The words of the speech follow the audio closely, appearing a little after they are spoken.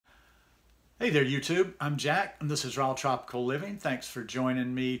Hey there YouTube, I'm Jack and this is Raw Tropical Living. Thanks for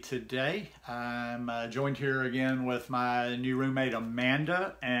joining me today. I'm joined here again with my new roommate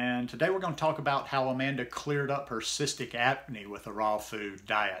Amanda, and today we're going to talk about how Amanda cleared up her cystic acne with a raw food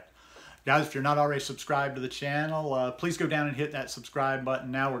diet. Guys, if you're not already subscribed to the channel, please go down and hit that subscribe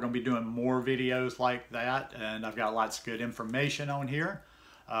button now. We're going to be doing more videos like that, and I've got lots of good information on here.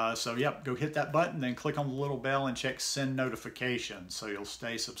 So yep, go hit that button, then click on the little bell and check send notifications so you'll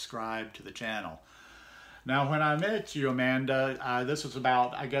stay subscribed to the channel. Now, when I met you, Amanda, this was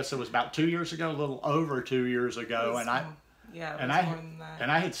about, I guess it was about 2 years ago, a little over 2 years ago, and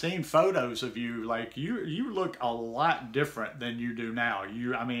I had seen photos of you. Like you look a lot different than you do now.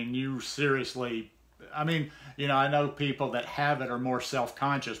 You seriously. I know people that have it are more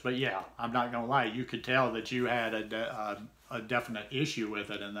self-conscious, but yeah, I'm not gonna lie, you could tell that you had a definite issue with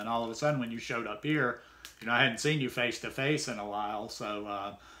it, and then all of a sudden when you showed up here, I hadn't seen you face to face in a while,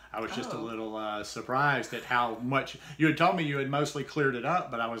 so I was just a little surprised at how much you had told me you had mostly cleared it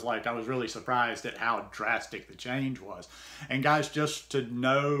up, but I was really surprised at how drastic the change was. And guys, just to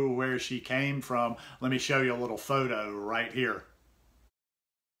know where she came from, let me show you a little photo right here.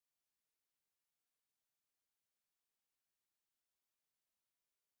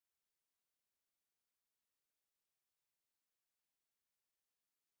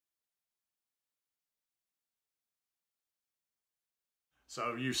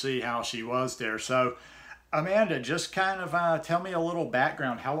 So you see how she was there. So Amanda, just kind of tell me a little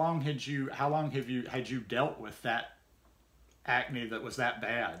background. How long had you dealt with that acne that was that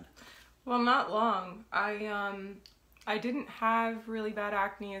bad? Well, not long. I didn't have really bad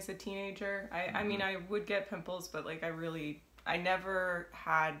acne as a teenager. I mean, I would get pimples, but like I never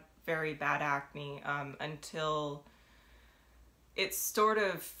had very bad acne until it sort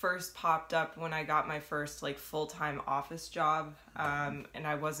of first popped up when I got my first like full-time office job, and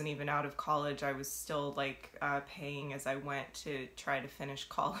I wasn't even out of college. I was still like paying as I went to try to finish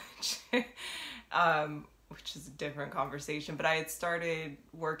college, which is a different conversation. But I had started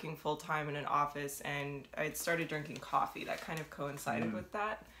working full-time in an office, and I had started drinking coffee. That kind of coincided with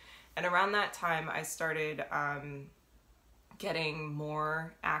that. And around that time, I started getting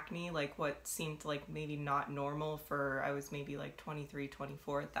more acne, like what seemed like maybe not normal for, I was maybe like 23,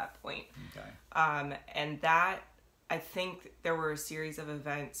 24 at that point. Okay. And that, I think there were a series of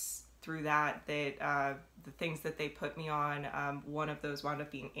events through that the things that they put me on, one of those wound up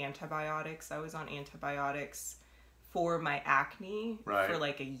being antibiotics. I was on antibiotics for my acne for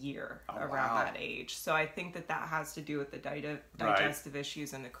like a year around that age. So I think that has to do with the digestive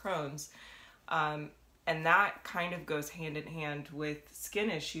issues and the Crohn's. And that kind of goes hand in hand with skin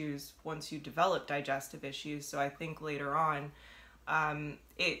issues once you develop digestive issues. So I think later on,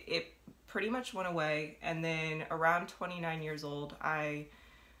 it pretty much went away. And then around 29 years old, I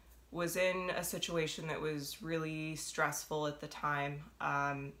was in a situation that was really stressful at the time.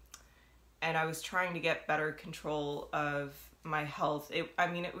 And I was trying to get better control of my health. It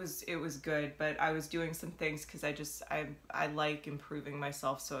was good, but I was doing some things because I like improving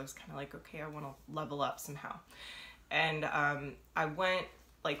myself. So I was kind of like, okay, I want to level up somehow. And I went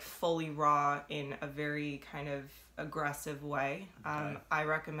like fully raw in a very kind of aggressive way. Okay. I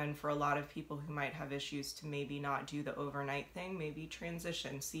recommend for a lot of people who might have issues to maybe not do the overnight thing, maybe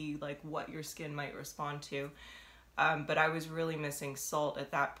transition, see like what your skin might respond to. But I was really missing salt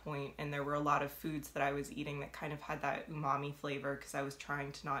at that point, and there were a lot of foods that I was eating that kind of had that umami flavor because I was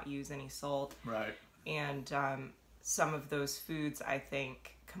trying to not use any salt. Right. And some of those foods, I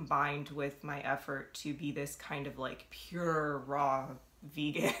think, combined with my effort to be this kind of like pure raw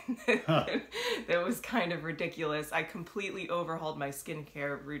vegan that was kind of ridiculous. I completely overhauled my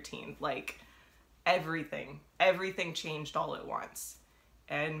skincare routine. Like everything changed all at once.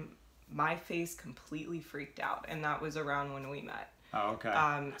 And my face completely freaked out, and that was around when we met. Oh, okay.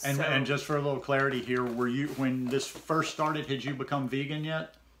 And just for a little clarity here, when this first started, had you become vegan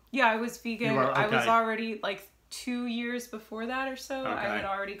yet? Yeah, I was vegan. Okay. I was already like 2 years before that or so. Okay. I had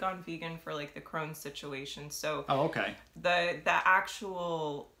already gone vegan for like the Crohn's situation. So okay. The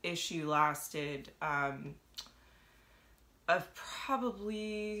actual issue lasted of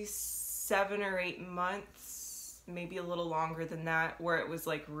probably 7 or 8 months. Maybe a little longer than that, where it was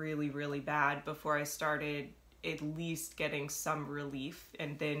like really, really bad before I started at least getting some relief.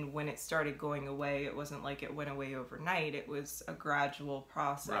 And then when it started going away, it wasn't like it went away overnight. It was a gradual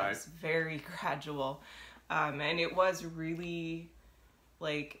process, very gradual. And it was really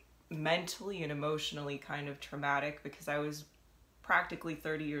like mentally and emotionally kind of traumatic because I was practically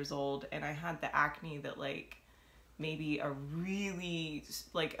 30 years old and I had the acne that like maybe a really,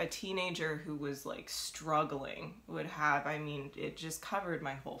 like a teenager who was like struggling would have. I mean, it just covered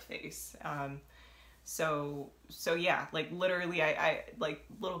my whole face. So yeah, like literally I like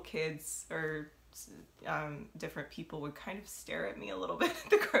little kids or different people would kind of stare at me a little bit at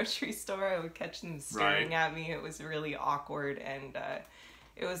the grocery store. I would catch them staring at me. It was really awkward, and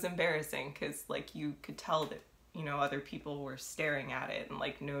it was embarrassing because like you could tell that, you know, other people were staring at it and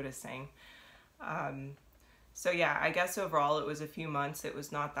like noticing. So yeah, I guess overall it was a few months. It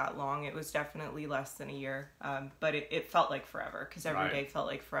was not that long. It was definitely less than a year. But it felt like forever because every day felt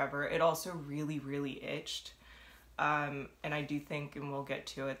like forever. It also really, really itched. And I do think, and we'll get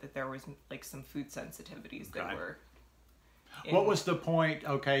to it, that there was like some food sensitivities that were. What was the point?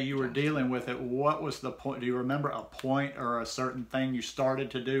 Okay, you were dealing with it. What was the point? Do you remember a point or a certain thing you started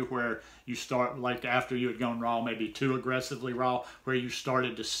to do where you start, like after you had gone raw, maybe too aggressively raw, where you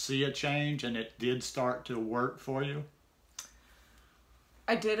started to see a change and it did start to work for you?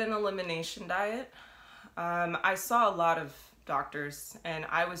 I did an elimination diet. I saw a lot of doctors, and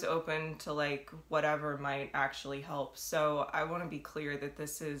I was open to like whatever might actually help. So I want to be clear that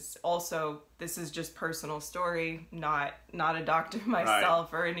this is just personal story, not a doctor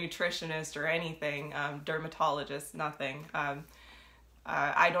myself or a nutritionist or anything, dermatologist, nothing.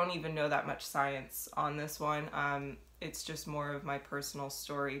 I don't even know that much science on this one. It's just more of my personal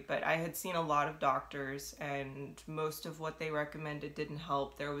story, but I had seen a lot of doctors and most of what they recommended didn't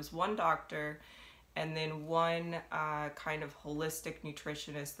help. There was one doctor and then one kind of holistic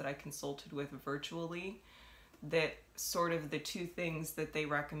nutritionist that I consulted with virtually, that sort of the two things that they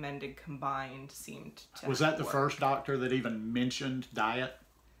recommended combined seemed to Was that the work. first doctor that even mentioned diet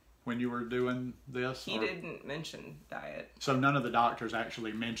when you were doing this? He didn't mention diet. So none of the doctors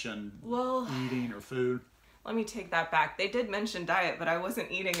actually mentioned eating or food? Let me take that back. They did mention diet, but I wasn't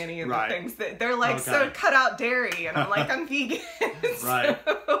eating any of the Right. things that they're like, so cut out dairy. And I'm like, I'm vegan. Right.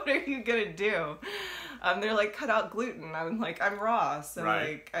 So what are you going to do? They're like, cut out gluten. I'm like, I'm raw. So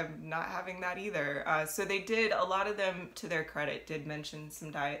like, I'm not having that either. So they did, a lot of them, to their credit, did mention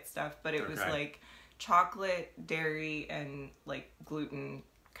some diet stuff, but it was like chocolate, dairy, and like gluten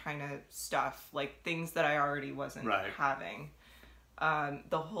kind of stuff, like things that I already wasn't having.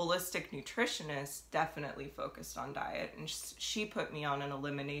 The holistic nutritionist definitely focused on diet, and she put me on an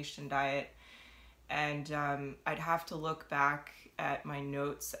elimination diet. And I'd have to look back at my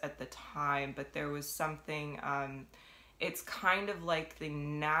notes at the time, but there was something, it's kind of like the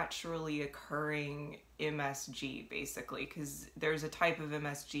naturally occurring MSG, basically, because there's a type of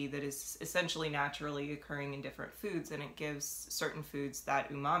MSG that is essentially naturally occurring in different foods, and it gives certain foods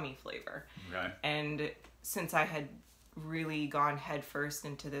that umami flavor. Right. And since I had really gone headfirst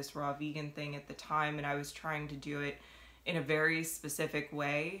into this raw vegan thing at the time, and I was trying to do it in a very specific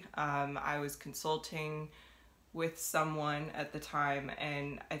way. I was consulting with someone at the time,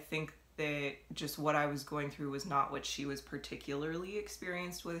 and I think that just what I was going through was not what she was particularly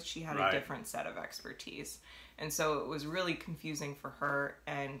experienced with. She had a different set of expertise. And so it was really confusing for her,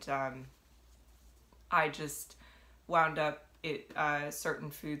 and I just wound up certain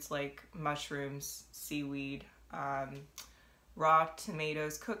foods like mushrooms, seaweed, raw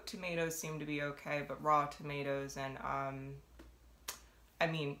tomatoes. Cooked tomatoes seem to be okay, but raw tomatoes and I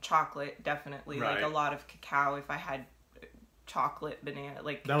mean chocolate, definitely. Like a lot of cacao. If I had chocolate banana,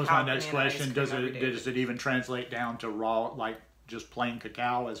 like that was my next question. Does it even translate down to raw, like just plain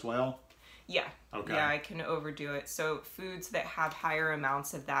cacao as well? Yeah. Okay. Yeah, I can overdo it. So foods that have higher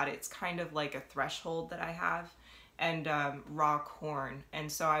amounts of that, it's kind of like a threshold that I have. And raw corn.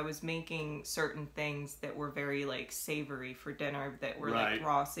 And so I was making certain things that were very like savory for dinner, that were like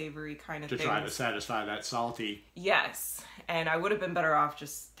raw savory kind of things. To try to satisfy that salty. Yes. And I would have been better off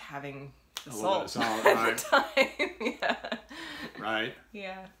just having the salt at the time. Yeah. Right.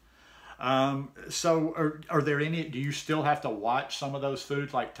 Yeah. So are there any, do you still have to watch some of those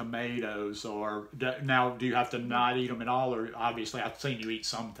foods like tomatoes, or now do you have to not eat them at all? Or obviously I've seen you eat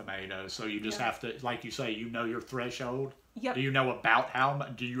some tomatoes, so you just have to, like you say, you know your threshold? Yep. Do you know about how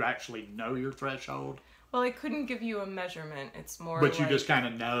much, do you actually know your threshold? Well, I couldn't give you a measurement. It's more But you just kind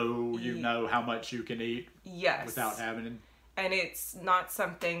of know, you know how much you can eat? Yes. Without having it? And it's not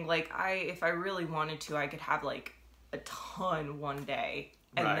something like if I really wanted to, I could have like a ton one day.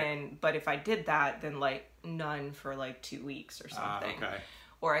 And then, but if I did that, then like none for like 2 weeks or something. Okay.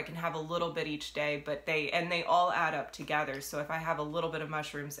 Or I can have a little bit each day, but they all add up together. So if I have a little bit of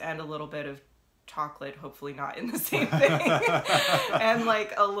mushrooms and a little bit of chocolate, hopefully not in the same thing, and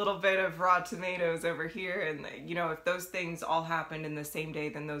like a little bit of raw tomatoes over here, and you know, if those things all happened in the same day,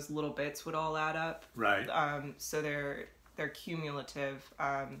 then those little bits would all add up. Right. So they're cumulative.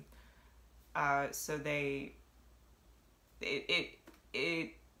 So it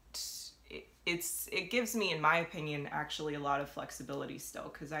gives me, in my opinion, actually a lot of flexibility still,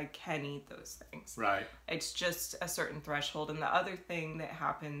 because I can eat those things. Right. It's just a certain threshold. And the other thing that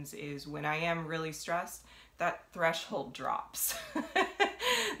happens is when I am really stressed, that threshold drops.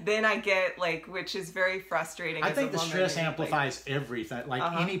 Then I get like, which is very frustrating. I think the stress amplifies everything. Like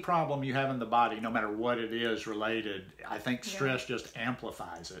any problem you have in the body, no matter what it is related, I think stress just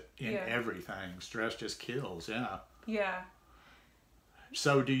amplifies it in everything. Stress just kills. Yeah. Yeah.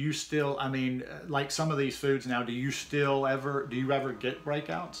 So do you still, I mean, like some of these foods now, do you ever get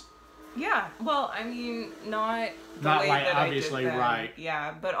breakouts? Yeah. Well, I mean, not the not way like that obviously I did them. right.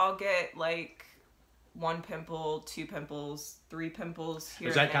 Yeah, but I'll get like 1 pimple, 2 pimples, 3 pimples here.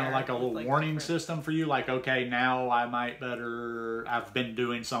 Is that kind of like a little like warning system for you? Like, okay, now I've been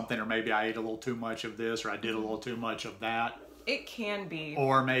doing something, or maybe I ate a little too much of this, or I did a little too much of that. It can be.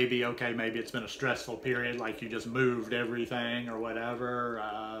 Or maybe, okay, maybe it's been a stressful period, like you just moved everything or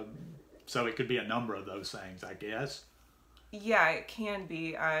whatever. So it could be a number of those things, I guess. Yeah, it can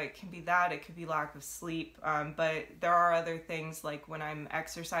be. It can be that. It could be lack of sleep. But there are other things, like when I'm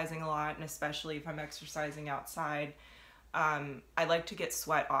exercising a lot, and especially if I'm exercising outside, I like to get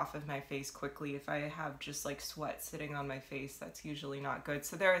sweat off of my face quickly. If I have just like sweat sitting on my face, that's usually not good.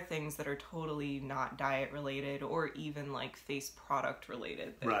 So there are things that are totally not diet related, or even like face product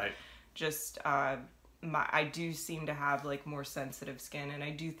related. Right. Just I do seem to have like more sensitive skin, and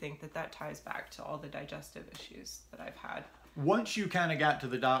I do think that ties back to all the digestive issues that I've had. Once you kind of got to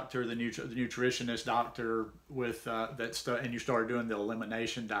the doctor, the nutritionist doctor with and you started doing the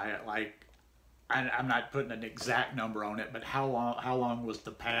elimination diet, like, I'm not putting an exact number on it, but how long was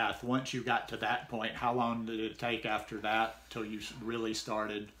the path once you got to that point? How long did it take after that till you really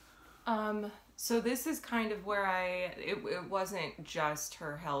started? So this is kind of where it wasn't just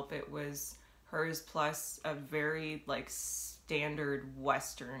her help, it was hers plus a very like standard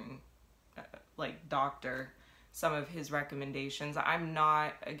Western like doctor. Some of his recommendations. I'm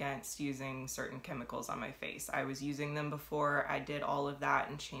not against using certain chemicals on my face. I was using them before. I did all of that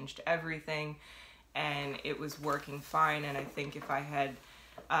and changed everything, and it was working fine. And I think if I had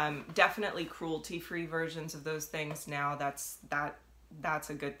definitely cruelty-free versions of those things now, that's a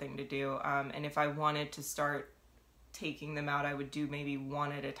good thing to do. And if I wanted to start taking them out, I would do maybe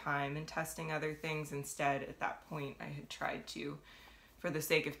one at a time and testing other things instead. At that point, I had tried to, for the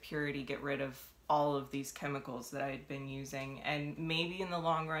sake of purity, get rid of all of these chemicals that I had been using, and maybe in the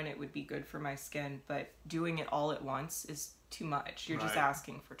long run it would be good for my skin, but doing it all at once is too much. You're just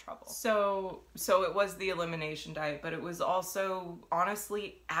asking for trouble. So it was the elimination diet, but it was also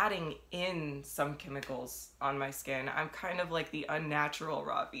honestly adding in some chemicals on my skin. I'm kind of like the unnatural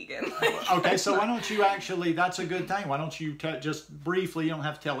raw vegan. Okay, so why don't you actually, that's a good thing. Why don't you just briefly, you don't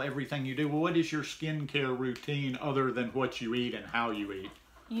have to tell everything you do. Well, what is your skincare routine other than what you eat and how you eat?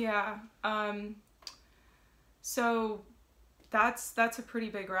 Yeah, so that's a pretty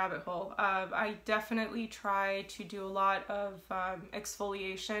big rabbit hole. I definitely try to do a lot of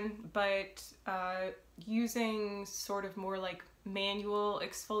exfoliation, but using sort of more like manual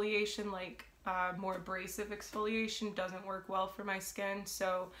exfoliation, like more abrasive exfoliation, doesn't work well for my skin.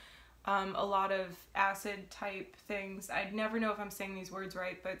 So a lot of acid type things. I'd never know if I'm saying these words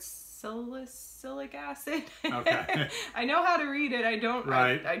right, but salicylic acid. Okay. I know how to read it. I don't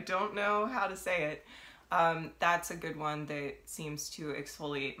know how to say it. That's a good one that seems to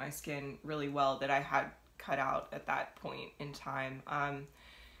exfoliate my skin really well that I had cut out at that point in time.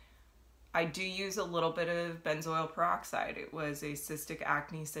 I do use a little bit of benzoyl peroxide. It was a cystic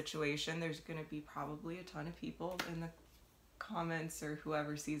acne situation. There's going to be probably a ton of people in the comments or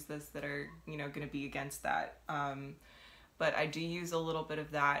whoever sees this that are, going to be against that. But I do use a little bit of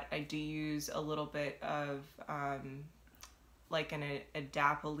that. I do use a little bit of like an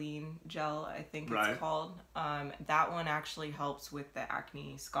adapalene gel, I think it's called. That one actually helps with the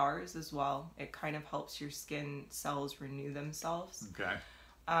acne scars as well. It kind of helps your skin cells renew themselves. Okay.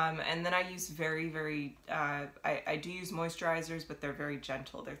 And then I use I do use moisturizers, but they're very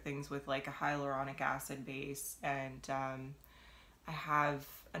gentle. They're things with like a hyaluronic acid base, and I have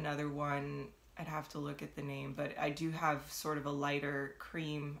another one, I'd have to look at the name, but I do have sort of a lighter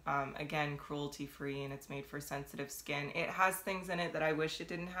cream, again, cruelty-free, and it's made for sensitive skin. It has things in it that I wish it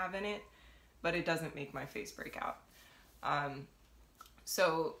didn't have in it, but it doesn't make my face break out.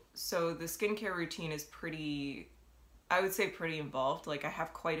 So the skincare routine is I would say pretty involved. Like, I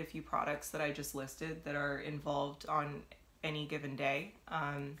have quite a few products that I just listed that are involved on any given day.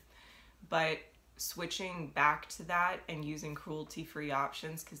 But switching back to that and using cruelty-free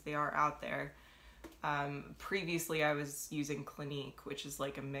options, because they are out there. Previously I was using Clinique, which is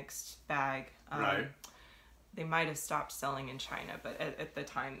like a mixed bag. they might have stopped selling in China, but at the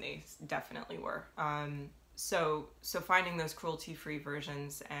time they definitely were. So finding those cruelty-free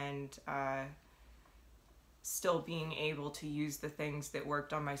versions and still being able to use the things that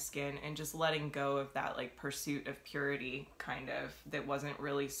worked on my skin and just letting go of that like pursuit of purity kind of that wasn't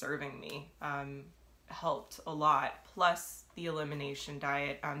really serving me helped a lot. Plus the elimination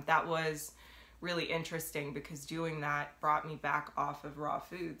diet, that was really interesting because doing that brought me back off of raw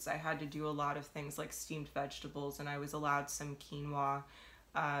foods. I had to do a lot of things like steamed vegetables, and I was allowed some quinoa.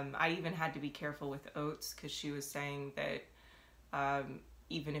 I even had to be careful with oats because she was saying that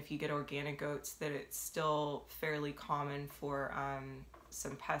even if you get organic oats, that it's still fairly common for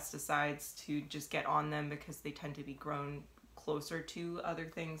some pesticides to just get on them because they tend to be grown closer to other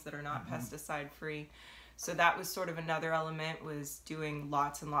things that are not pesticide free. So that was sort of another element, was doing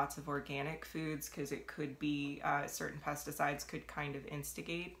lots and lots of organic foods because it could be certain pesticides could kind of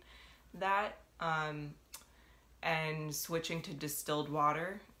instigate that. And switching to distilled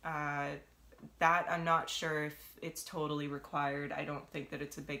water, that I'm not sure if it's totally required. I don't think that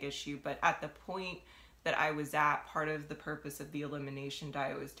it's a big issue, but at the point that I was at, part of the purpose of the elimination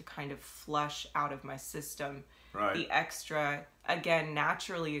diet was to kind of flush out of my system the extra, again,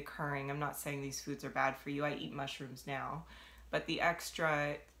 naturally occurring, I'm not saying these foods are bad for you, I eat mushrooms now, but the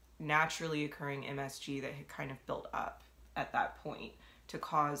extra naturally occurring MSG that had kind of built up at that point to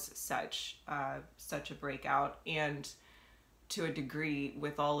cause such a breakout. And to a degree,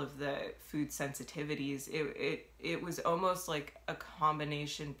 with all of the food sensitivities, it was almost like a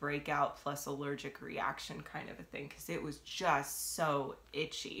combination breakout plus allergic reaction kind of a thing, because it was just so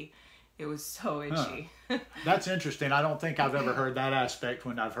itchy. It was so itchy. That's interesting. I don't think I've ever heard that aspect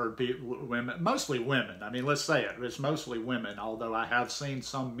when I've heard women, mostly women. I mean, let's say it, it's mostly women, although I have seen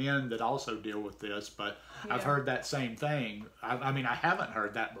some men that also deal with this, but I've heard that same thing. I mean, I haven't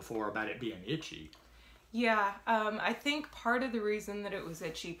heard that before about it being itchy. Yeah, I think part of the reason that it was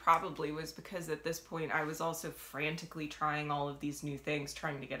itchy probably was because at this point I was also frantically trying all of these new things,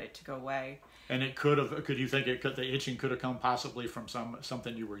 trying to get it to go away. And it could you think the itching could have come possibly from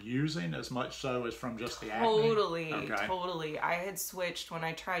something you were using as much so as from just the acne? Totally. I had switched when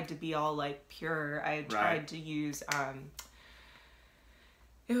I tried to be all like pure. I had tried to use,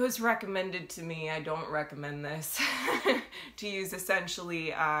 it was recommended to me, I don't recommend this, to use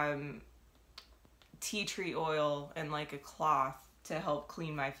essentially tea tree oil and like a cloth to help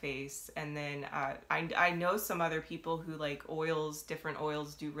clean my face. And then I know some other people who like different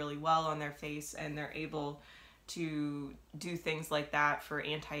oils do really well on their face, and they're able to do things like that for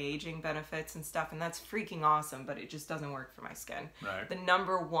anti-aging benefits and stuff, and that's freaking awesome, but it just doesn't work for my skin. The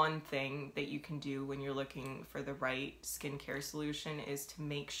number one thing that you can do when you're looking for the right skincare solution is to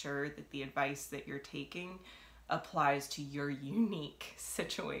make sure that the advice that you're taking applies to your unique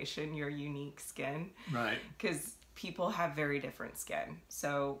situation, your unique skin. Because people have very different skin.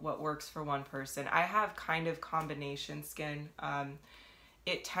 So what works for one person, I have kind of combination skin.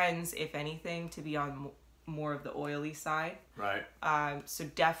 It tends, if anything, to be on more of the oily side. So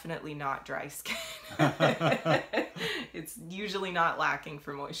definitely not dry skin. It's usually not lacking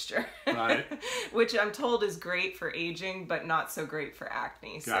for moisture. Which I'm told is great for aging, but not so great for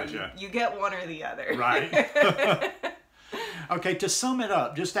acne. So you get one or the other. Okay, to sum it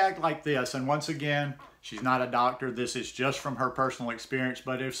up, just act like this. And once again, she's not a doctor. This is just from her personal experience.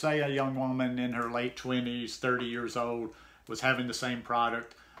 But if, say, a young woman in her late 20s, 30 years old, was having the same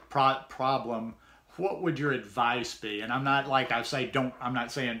problem, what would your advice be? And I'm not like I say, I'm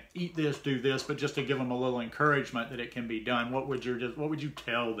not saying eat this, do this, but just to give them a little encouragement that it can be done. What would you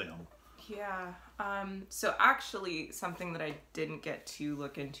tell them? Yeah. So actually, something that I didn't get to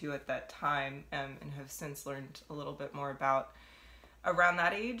look into at that time, and have since learned a little bit more about, around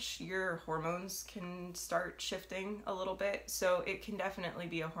that age, your hormones can start shifting a little bit. So it can definitely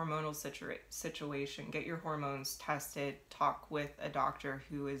be a hormonal situation. Get your hormones tested. Talk with a doctor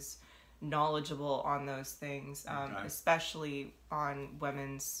who is knowledgeable on those things, especially on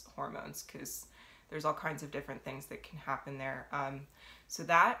women's hormones, because there's all kinds of different things that can happen there. So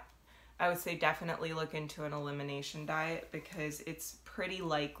that, I would say, definitely look into an elimination diet, because it's pretty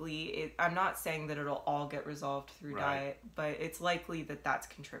likely, I'm not saying that it'll all get resolved through diet, but it's likely that that's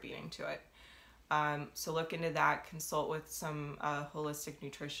contributing to it. So look into that, consult with some holistic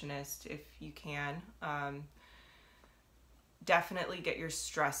nutritionist if you can. Definitely get your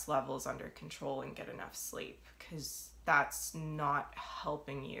stress levels under control and get enough sleep, because that's not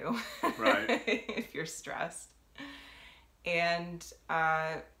helping you if you're stressed. And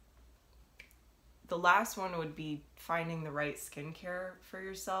the last one would be finding the right skincare for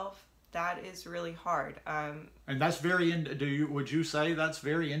yourself. that is really hard. And that's would you say that's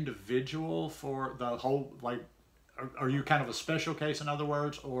very individual for the whole, like, are you kind of a special case, in other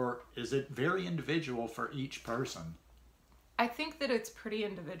words, or is it very individual for each person? I think that it's pretty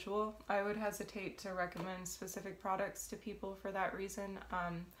individual. I would hesitate to recommend specific products to people for that reason.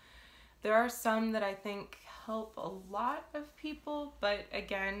 There are some that I think help a lot of people, but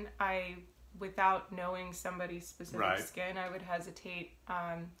again, without knowing somebody's specific skin, I would hesitate.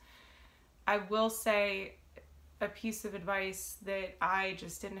 I will say a piece of advice that I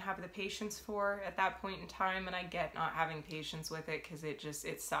just didn't have the patience for at that point in time, and I get not having patience with it because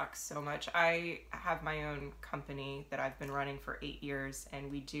it sucks so much. I have my own company that I've been running for 8 years,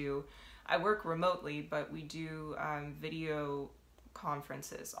 and I work remotely, but we do video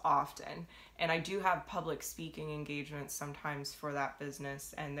conferences often, and I do have public speaking engagements sometimes for that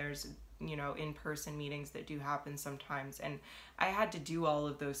business, and there's in-person meetings that do happen sometimes, and I had to do all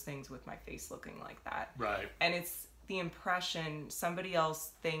of those things with my face looking like that. Right. And it's the impression somebody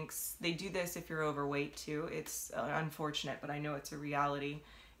else thinks. They do this if you're overweight too. It's unfortunate, but I know it's a reality.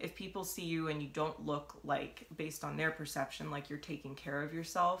 If people see you and you don't look like, based on their perception, like you're taking care of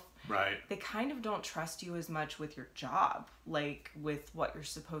yourself, right, they kind of don't trust you as much with your job, like with what you're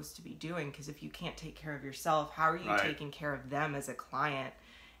supposed to be doing. Because if you can't take care of yourself, how are you taking care of them as a client?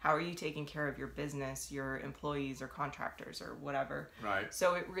 How are you taking care of your business, your employees or contractors or whatever? Right.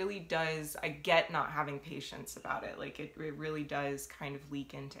 So it really does, I get not having patience about it. Like it really does kind of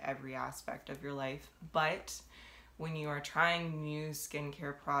leak into every aspect of your life. But when you are trying new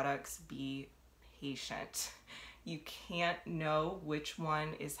skincare products, be patient. You can't know which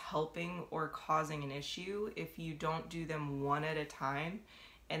one is helping or causing an issue if you don't do them one at a time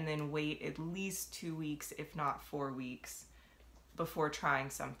and then wait at least 2 weeks, if not 4 weeks, before trying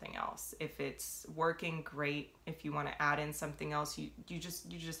something else. If it's working, great. If you want to add in something else, you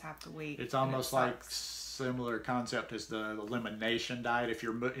just have to wait. It's almost like similar concept as the elimination diet. If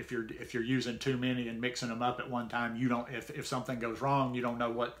you're using too many and mixing them up at one time, you don't. If something goes wrong, you don't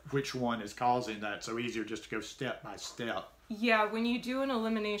know which one is causing that. So easier just to go step by step. Yeah, when you do an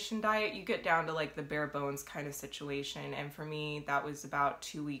elimination diet, you get down to like the bare bones kind of situation. And for me, that was about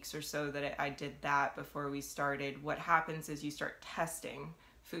 2 weeks or so that I did that before we started. What happens is you start testing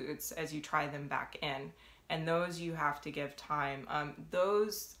foods as you try them back in. And those you have to give time.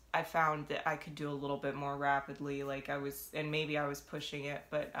 Those I found that I could do a little bit more rapidly. Like maybe I was pushing it,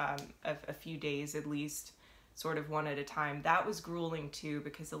 but a few days at least, sort of one at a time. That was grueling too,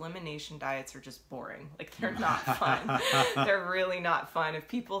 because elimination diets are just boring. Like they're not fun. They're really not fun. If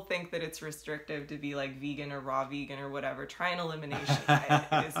people think that it's restrictive to be like vegan or raw vegan or whatever, try an elimination diet.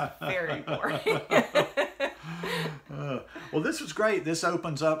 It is very boring. Well, this was great. This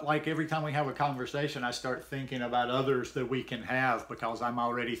opens up, like every time we have a conversation, I start thinking about others that we can have, because I'm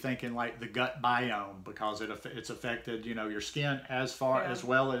already thinking like the gut biome, because it's affected, your skin as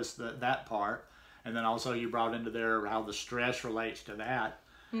well as that part. And then also you brought into there how the stress relates to that.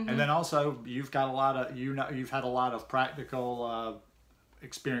 Mm-hmm. And then also you've got you've had a lot of practical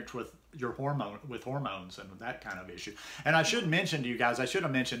experience with your hormones and that kind of issue. And I should mention to you guys, I should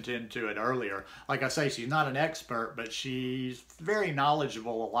have mentioned into it earlier. Like I say, she's not an expert, but she's very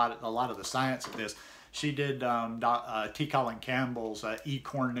knowledgeable a lot of the science of this. She did T. Colin Campbell's E.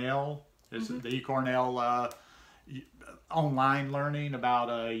 Cornell. Is it the E. Cornell online learning about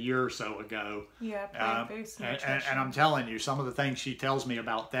a year or so ago. Yeah, plant-based nutrition. And I'm telling you, some of the things she tells me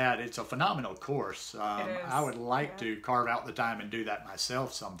about that, it's a phenomenal course. It is. I would like to carve out the time and do that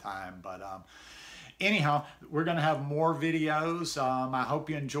myself sometime. But anyhow, we're going to have more videos. I hope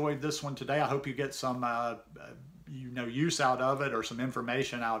you enjoyed this one today. I hope you get some use out of it or some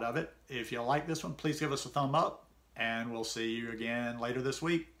information out of it. If you like this one, please give us a thumb up, and we'll see you again later this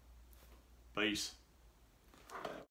week. Peace.